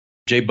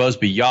Jay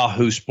Busby,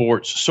 Yahoo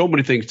Sports. So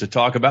many things to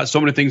talk about, so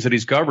many things that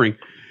he's covering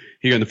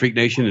here in the Freak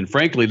Nation. And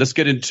frankly, let's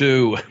get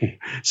into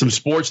some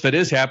sports that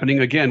is happening,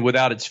 again,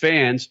 without its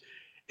fans,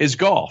 is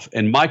golf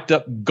and mic'd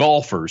up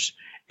golfers.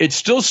 It's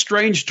still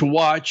strange to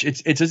watch.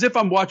 It's as if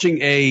I'm watching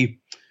a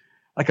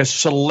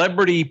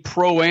celebrity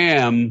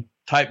pro-am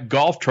type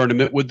golf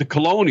tournament with the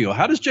Colonial.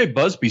 How does Jay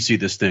Busby see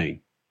this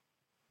thing?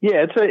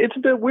 Yeah, it's a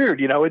bit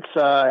weird. It's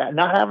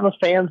not having the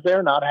fans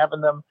there, not having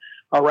them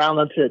around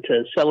them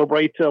to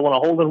celebrate when a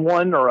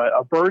hole-in-one or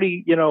a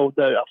birdie,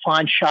 a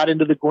fine shot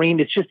into the green.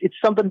 It's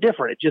something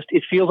different.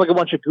 It feels like a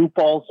bunch of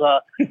goofballs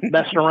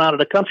messing around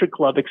at a country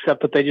club,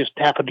 except that they just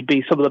happen to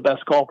be some of the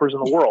best golfers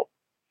in the world.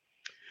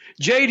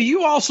 Jay, do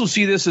you also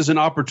see this as an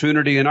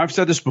opportunity? And I've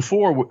said this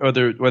before,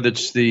 whether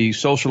it's the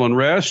social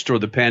unrest or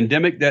the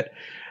pandemic, that,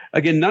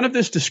 again, none of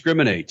this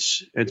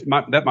discriminates.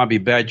 That might be a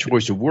bad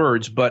choice of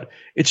words, but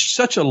it's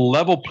such a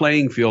level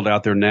playing field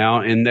out there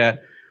now, in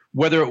that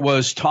whether it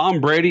was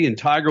Tom Brady and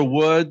Tiger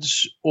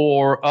Woods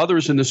or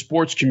others in the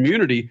sports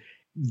community,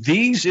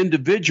 these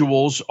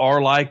individuals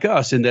are like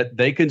us in that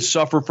they can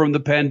suffer from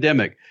the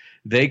pandemic.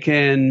 They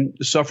can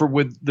suffer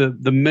with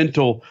the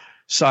mental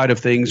side of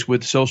things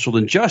with social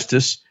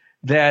injustice,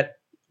 that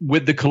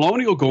with the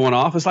Colonial going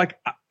off, it's like,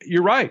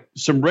 you're right,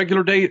 some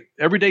regular day,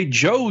 everyday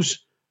Joes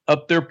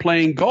up there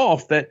playing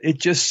golf, that it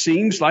just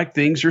seems like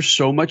things are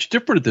so much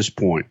different at this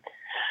point.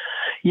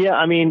 Yeah,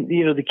 I mean,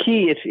 the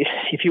key,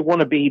 if you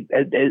want to be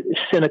as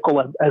cynical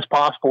as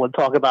possible and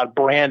talk about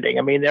branding,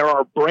 I mean, there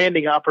are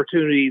branding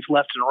opportunities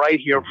left and right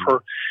here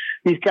for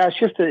these guys.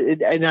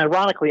 And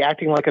ironically,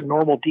 acting like a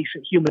normal,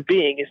 decent human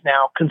being is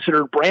now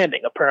considered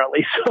branding,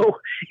 apparently. So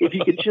if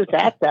you could just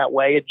act that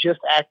way and just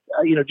act,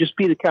 just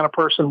be the kind of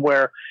person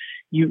where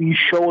you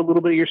show a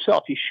little bit of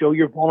yourself, you show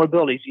your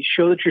vulnerabilities, you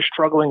show that you're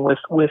struggling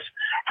with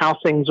how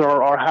things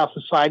are or how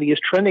society is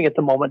trending at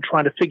the moment,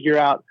 trying to figure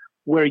out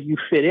where you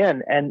fit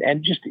in.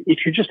 And just, if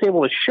you're just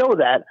able to show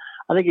that,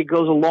 I think it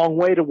goes a long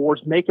way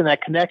towards making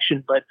that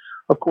connection. But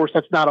of course,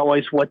 that's not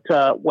always what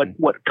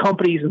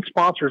companies and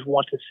sponsors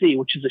want to see,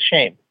 which is a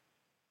shame.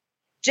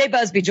 Jay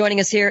Busby joining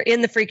us here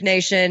in the Freak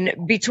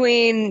Nation.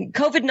 Between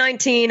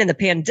COVID-19 and the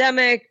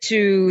pandemic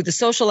to the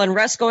social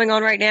unrest going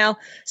on right now,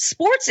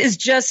 sports is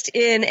just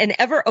in an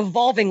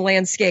ever-evolving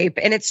landscape.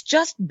 And it's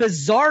just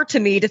bizarre to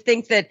me to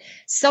think that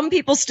some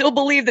people still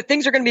believe that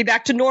things are going to be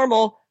back to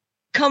normal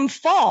come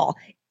fall.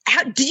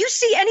 Do you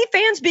see any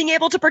fans being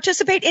able to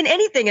participate in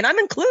anything? And I'm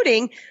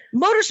including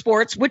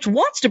motorsports, which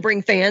wants to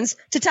bring fans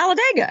to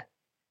Talladega.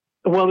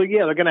 Well,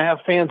 yeah, they're going to have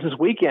fans this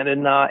weekend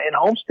in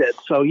Homestead.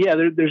 So, yeah,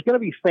 there's going to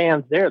be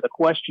fans there. The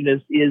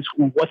question is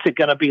what's it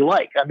going to be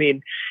like? I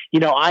mean,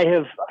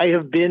 I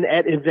have been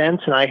at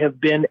events and I have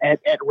been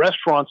at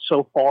restaurants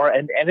so far,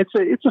 and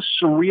it's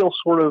a surreal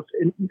sort of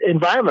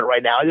environment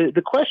right now.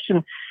 The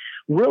question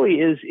really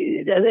is,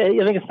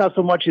 I think it's not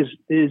so much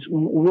is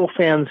will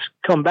fans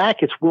come back?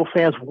 It's, will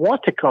fans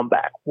want to come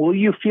back? Will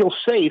you feel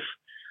safe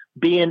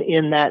being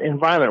in that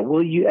environment?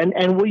 Will you,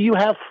 and will you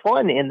have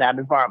fun in that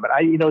environment?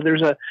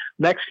 There's a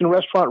Mexican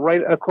restaurant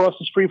right across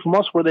the street from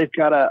us where they've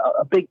got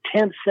a big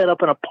tent set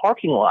up in a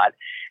parking lot.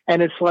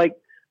 And it's like,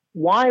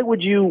 why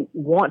would you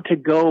want to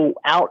go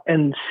out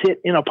and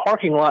sit in a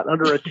parking lot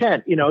under a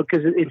tent?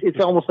 Because it's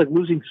almost like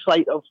losing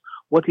sight of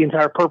what the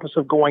entire purpose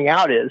of going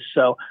out is.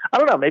 So I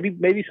don't know,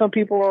 maybe some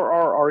people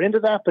are into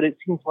that, but it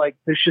seems like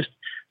there's just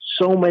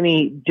so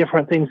many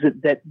different things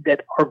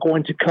that are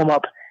going to come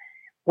up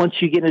once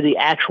you get into the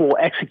actual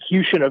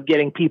execution of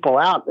getting people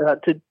out,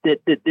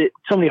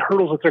 so many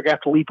hurdles that they're going to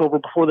have to leap over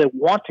before they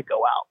want to go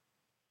out.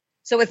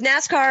 So with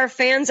NASCAR,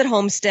 fans at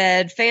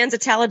Homestead, fans at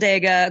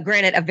Talladega,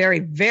 granted a very,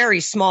 very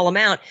small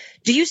amount,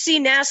 do you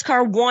see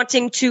NASCAR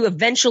wanting to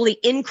eventually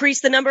increase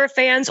the number of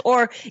fans,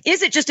 or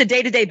is it just a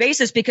day-to-day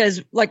basis?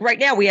 Because like right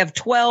now we have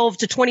 12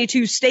 to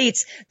 22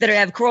 states that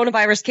have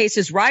coronavirus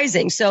cases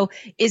rising. So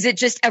is it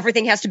just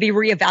everything has to be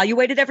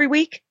reevaluated every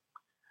week?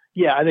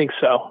 Yeah, I think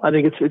so. I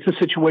think it's a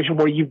situation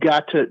where you've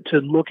got to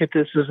look at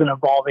this as an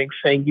evolving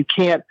thing. You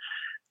can't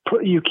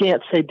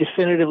say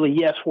definitively,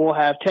 yes, we'll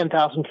have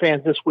 10,000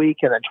 fans this week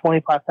and then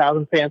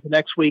 25,000 fans the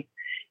next week.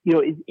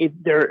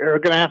 There are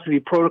going to have to be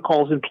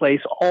protocols in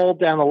place all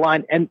down the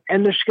line. And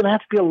there's going to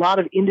have to be a lot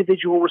of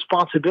individual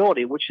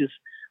responsibility, which is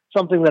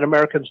something that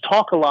Americans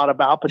talk a lot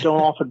about, but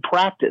don't often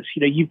practice.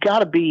 You got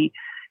to be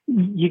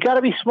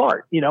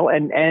smart,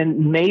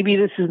 and maybe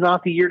this is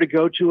not the year to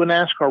go to a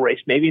NASCAR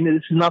race. Maybe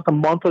this is not the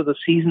month of the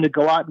season to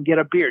go out and get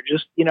a beer.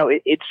 Just,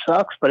 it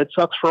sucks, but it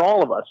sucks for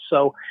all of us.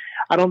 So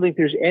I don't think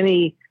there's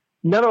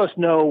none of us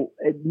know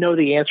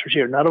the answers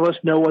here. None of us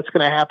know what's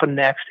going to happen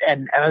next.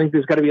 And I think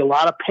there's got to be a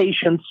lot of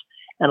patience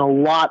and a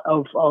lot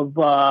of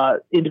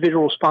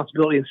individual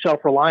responsibility and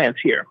self-reliance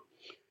here.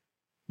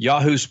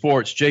 Yahoo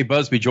Sports, Jay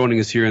Busby joining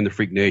us here in the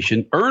Freak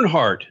Nation.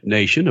 Earnhardt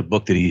Nation, a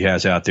book that he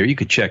has out there. You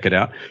could check it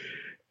out.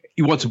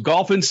 You want some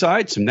golf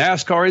insight, some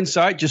NASCAR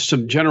insight, just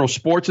some general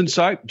sports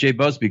insight? Jay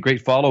Busby,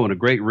 great follow and a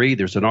great read.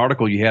 There's an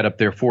article you had up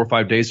there 4 or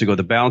 5 days ago,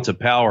 The Balance of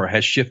Power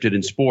Has Shifted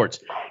in Sports.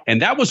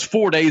 And that was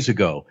 4 days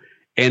ago.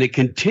 And it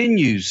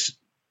continues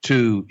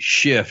to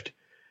shift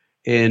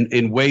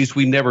in ways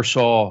we never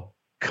saw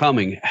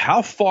coming.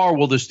 How far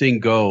will this thing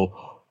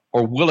go,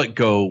 or will it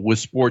go with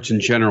sports in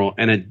general,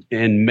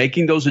 and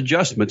making those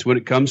adjustments when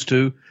it comes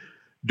to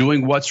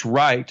doing what's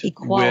right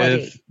Equality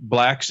with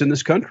blacks in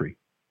this country?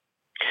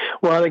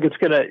 Well, I think it's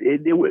going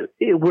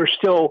to, we're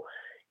still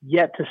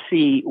yet to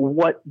see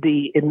what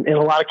in a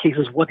lot of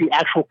cases, what the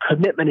actual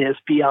commitment is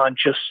beyond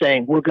just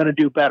saying we're going to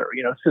do better.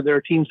 So there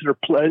are teams that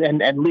are,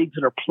 and leagues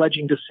that are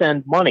pledging to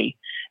send money,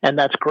 and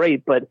that's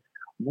great, but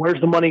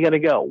where's the money going to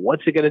go?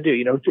 What's it going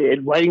to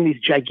do? Writing these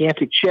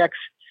gigantic checks,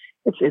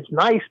 it's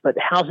nice, but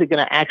how's it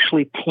going to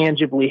actually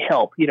tangibly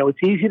help?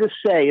 It's easy to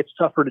say, it's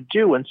tougher to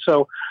do. And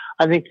so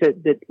I think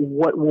that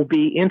what will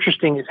be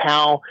interesting is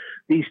how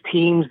these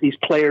teams, these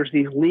players,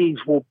 these leagues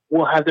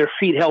will have their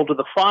feet held to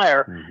the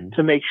fire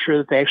to make sure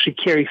that they actually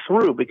carry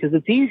through. Because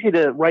it's easy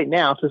to right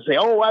now to say,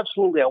 oh,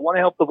 absolutely, I want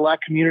to help the black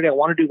community, I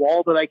want to do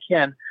all that I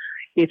can.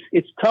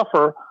 It's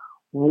tougher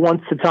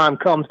once the time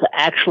comes to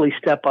actually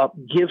step up,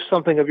 give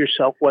something of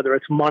yourself, whether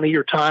it's money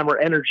or time or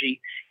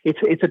energy.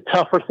 It's a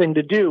tougher thing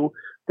to do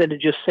than to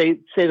just say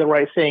the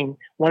right thing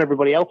when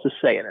everybody else is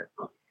saying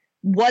it.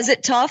 Was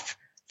it tough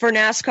for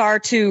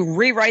NASCAR to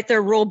rewrite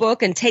their rule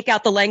book and take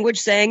out the language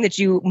saying that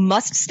you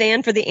must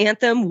stand for the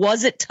anthem?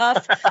 Was it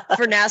tough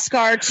for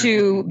NASCAR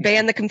to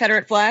ban the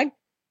Confederate flag?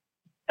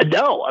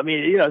 No, I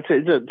mean,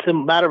 it's a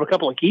matter of a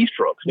couple of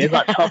keystrokes. I mean, it's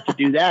not tough to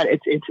do that.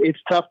 It's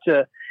tough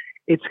to.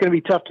 It's going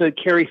to be tough to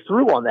carry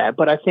through on that.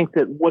 But I think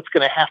that what's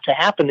going to have to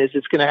happen is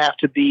it's going to have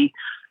to be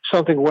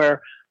something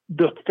where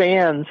the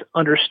fans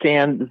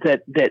understand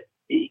that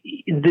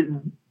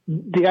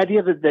the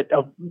idea that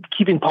of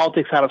keeping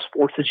politics out of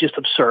sports is just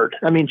absurd.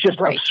 I mean, just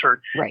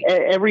absurd. Right.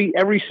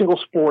 Every single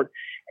sport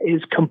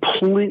is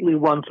completely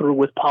run through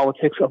with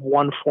politics of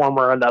one form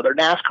or another.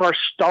 NASCAR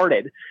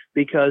started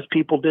because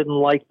people didn't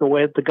like the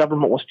way that the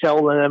government was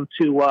telling them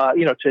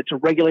to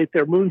regulate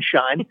their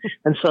moonshine.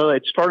 And so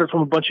it started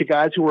from a bunch of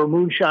guys who were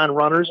moonshine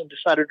runners and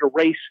decided to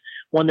race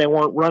when they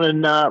weren't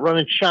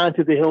running shine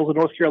through the hills of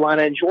North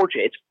Carolina and Georgia.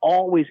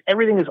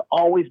 Everything has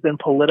always been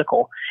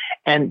political.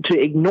 And to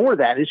ignore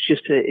that is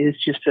just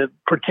to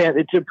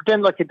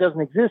pretend like it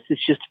doesn't exist.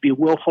 It's just to be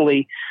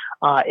willfully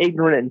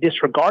ignorant and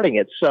disregarding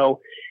it. So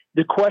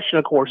the question,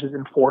 of course, is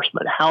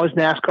enforcement. How is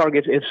NASCAR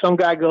if some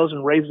guy goes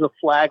and raises a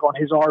flag on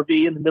his RV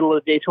in the middle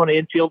of the Daytona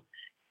infield,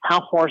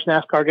 how far is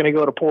NASCAR going to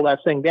go to pull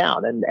that thing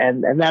down?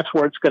 And that's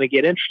where it's going to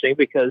get interesting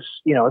because,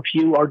 if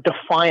you are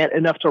defiant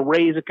enough to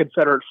raise a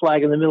Confederate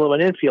flag in the middle of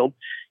an infield,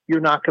 you're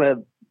not going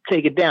to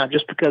take it down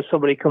just because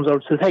somebody comes over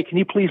and says, hey, can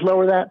you please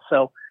lower that?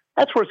 So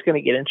that's where it's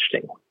going to get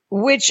interesting.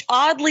 Which,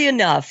 oddly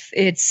enough,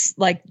 it's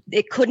like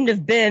it couldn't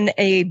have been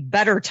a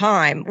better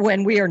time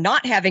when we are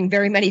not having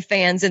very many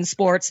fans in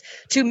sports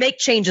to make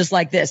changes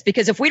like this.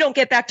 Because if we don't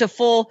get back to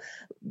full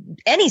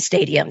any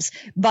stadiums,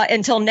 but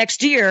until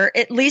next year,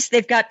 at least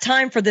they've got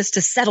time for this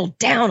to settle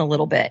down a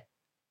little bit.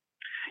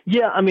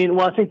 Yeah, I mean,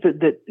 well, I think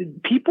that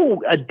people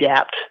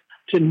adapt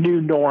to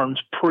new norms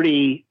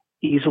pretty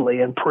easily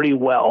and pretty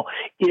well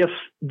if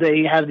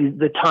they have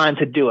the time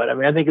to do it. I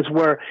mean, I think it's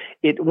where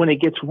when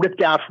it gets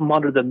ripped out from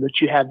under them that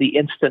you have the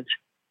instant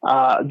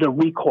the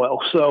recoil.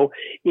 So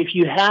if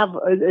you have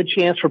a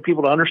chance for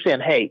people to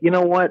understand, hey, you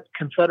know what,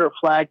 Confederate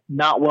flag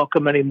not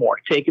welcome anymore.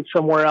 Take it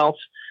somewhere else.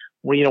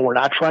 We're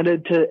not trying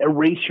to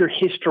erase your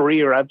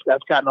history, or I've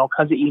gotten all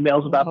kinds of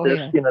emails about this.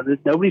 Yeah.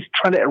 Nobody's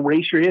trying to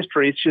erase your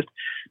history. It's just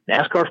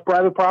NASCAR's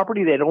private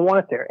property. They don't want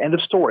it there. End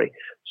of story.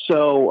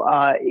 So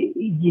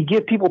you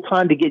give people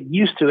time to get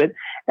used to it,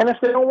 and if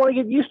they don't want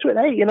to get used to it,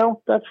 hey,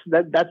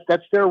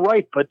 that's their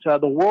right. But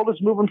the world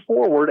is moving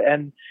forward,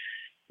 and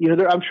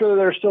I'm sure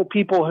there are still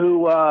people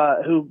who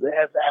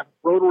have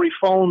rotary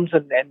phones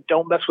and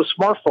don't mess with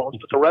smartphones,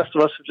 but the rest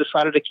of us have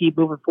decided to keep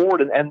moving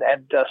forward, and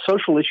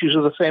social issues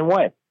are the same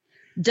way.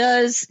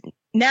 Does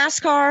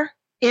NASCAR,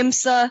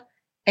 IMSA,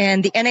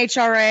 and the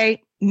NHRA,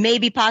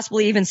 maybe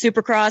possibly even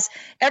Supercross,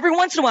 every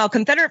once in a while,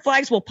 Confederate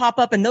flags will pop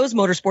up in those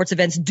motorsports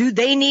events. Do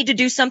they need to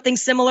do something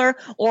similar,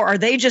 or are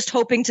they just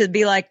hoping to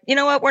be like, you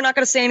know what, we're not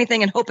going to say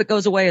anything and hope it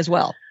goes away as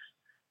well?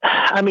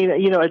 I mean,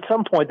 at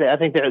some point, I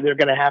think they're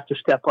going to have to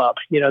step up.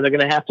 They're going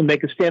to have to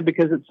make a stand,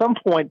 because at some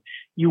point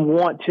you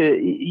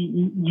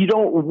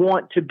don't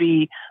want to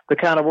be the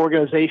kind of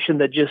organization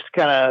that just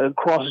kind of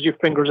crosses your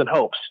fingers and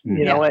hopes,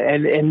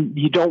 and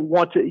you don't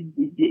want to,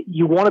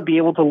 you want to be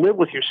able to live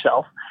with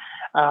yourself.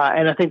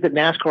 And I think that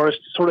NASCAR has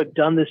sort of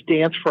done this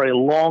dance for a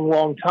long,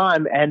 long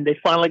time, and they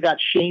finally got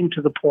shamed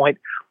to the point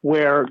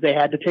where they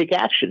had to take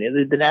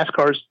action. The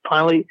NASCAR's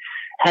finally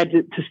had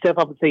to step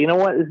up and say, you know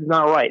what, this is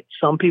not right.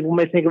 Some people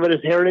may think of it as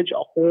heritage.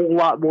 A whole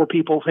lot more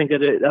people think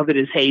of it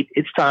as hate.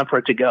 It's time for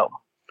it to go.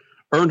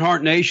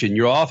 Earnhardt Nation,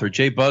 your author,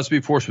 Jay Busbey,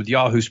 of course, with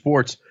Yahoo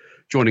Sports,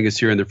 joining us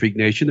here in the Freak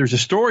Nation. There's a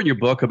story in your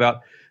book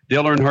about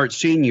Dale Earnhardt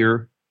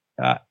Sr.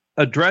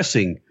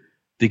 Addressing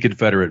the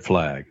Confederate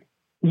flag.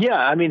 Yeah,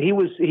 I mean, he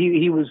was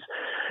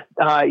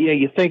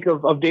You think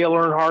of Dale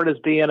Earnhardt as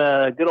being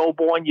a good old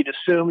boy, and you'd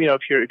assume,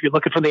 if you're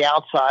looking from the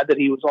outside, that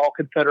he was all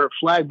Confederate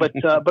flag, but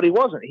he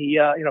wasn't. He,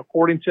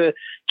 according to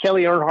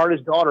Kelly Earnhardt,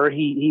 his daughter,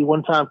 he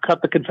one time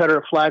cut the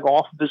Confederate flag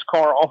off of his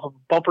car, off of a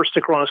bumper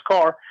sticker on his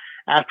car,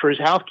 after his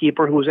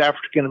housekeeper, who was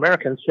African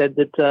American, said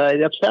that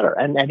it upset her,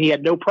 and he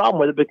had no problem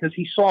with it because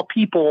he saw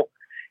people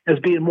as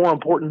being more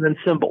important than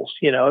symbols.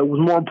 It was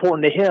more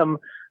important to him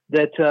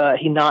that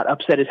he not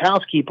upset his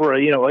housekeeper,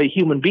 a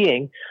human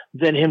being,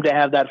 than him to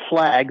have that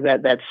flag,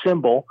 that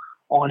symbol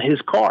on his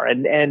car.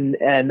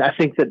 And I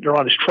think that they're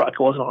on his truck. It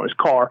wasn't on his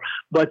car.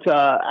 But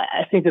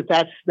I think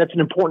that's an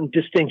important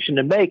distinction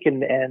to make.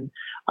 And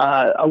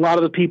a lot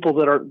of the people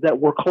that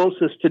were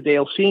closest to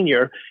Dale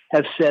Sr.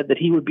 have said that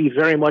he would be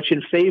very much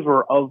in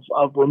favor of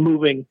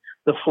removing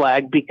the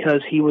flag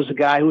because he was a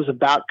guy who was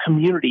about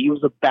community. He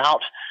was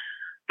about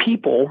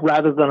people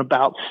rather than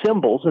about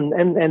symbols. And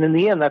in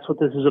the end, that's what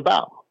this is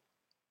about.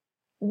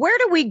 Where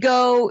do we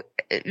go?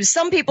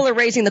 Some people are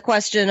raising the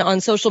question on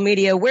social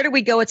media. Where do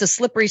we go? It's a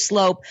slippery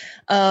slope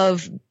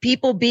of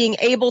people being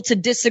able to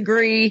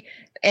disagree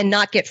and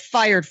not get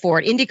fired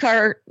for it.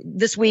 IndyCar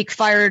this week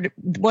fired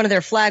one of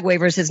their flag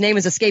wavers. His name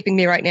is escaping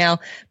me right now,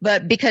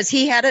 but because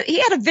he had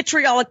a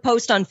vitriolic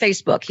post on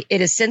Facebook.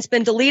 It has since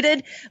been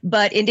deleted,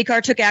 but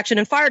IndyCar took action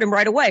and fired him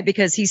right away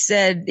because he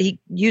said he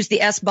used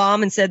the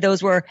S-bomb and said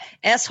those were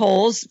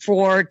S-holes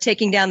for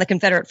taking down the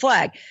Confederate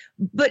flag.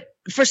 But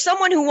for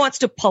someone who wants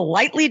to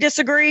politely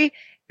disagree,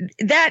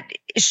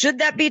 should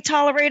that be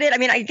tolerated? I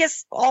mean, I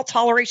guess all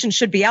toleration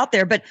should be out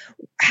there, but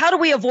how do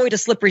we avoid a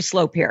slippery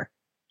slope here?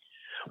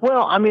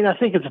 Well, I mean, I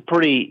think it's a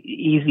pretty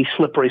easy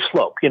slippery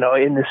slope, in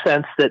the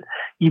sense that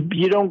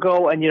you don't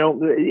go and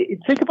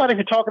think about if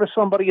you're talking to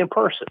somebody in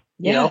person,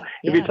 if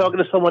you're talking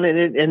to someone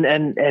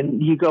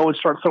and you go and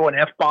start throwing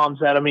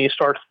F-bombs at them and you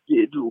start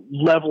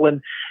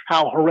leveling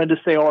how horrendous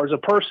they are as a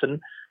person,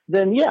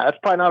 then it's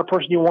probably not a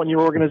person you want in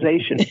your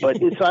organization. But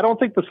so I don't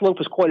think the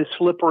slope is quite as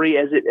slippery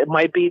as it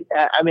might be.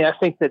 I mean, I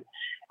think that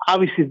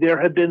obviously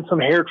there have been some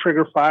hair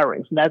trigger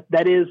firings, and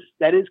that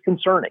is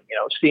concerning.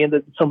 Seeing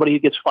that somebody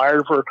gets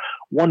fired for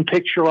one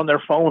picture on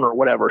their phone or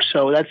whatever.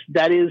 So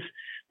that is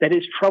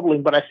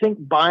troubling. But I think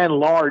by and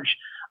large,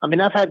 I mean,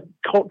 I've had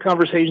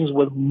conversations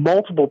with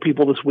multiple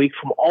people this week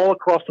from all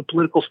across the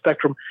political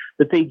spectrum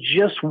that they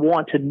just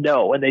want to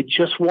know and they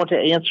just want to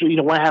answer,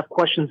 want to have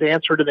questions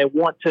answered, and they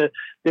want to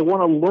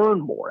learn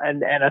more.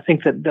 And I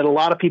think that a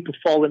lot of people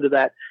fall into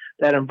that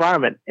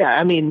environment.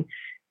 I mean,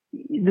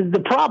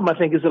 the problem, I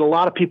think, is that a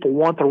lot of people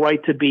want the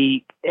right to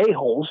be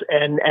a-holes,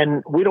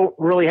 and we don't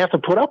really have to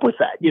put up with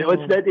that.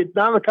 It's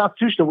not in the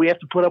Constitution that we have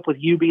to put up with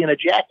you being a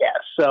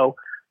jackass. So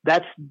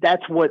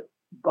that's what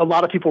a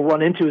lot of people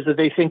run into, is that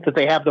they think that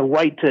they have the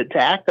right to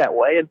act that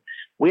way. And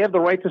we have the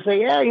right to say,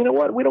 you know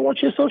what? We don't want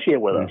you associated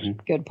with us.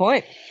 Good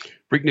point.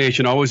 Freak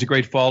Nation, always a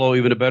great follow,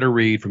 even a better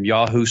read from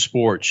Yahoo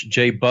Sports.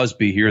 Jay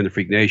Busbee here in the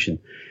Freak Nation.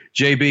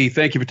 JB,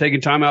 thank you for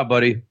taking time out,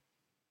 buddy.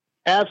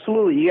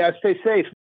 Absolutely. You guys stay safe.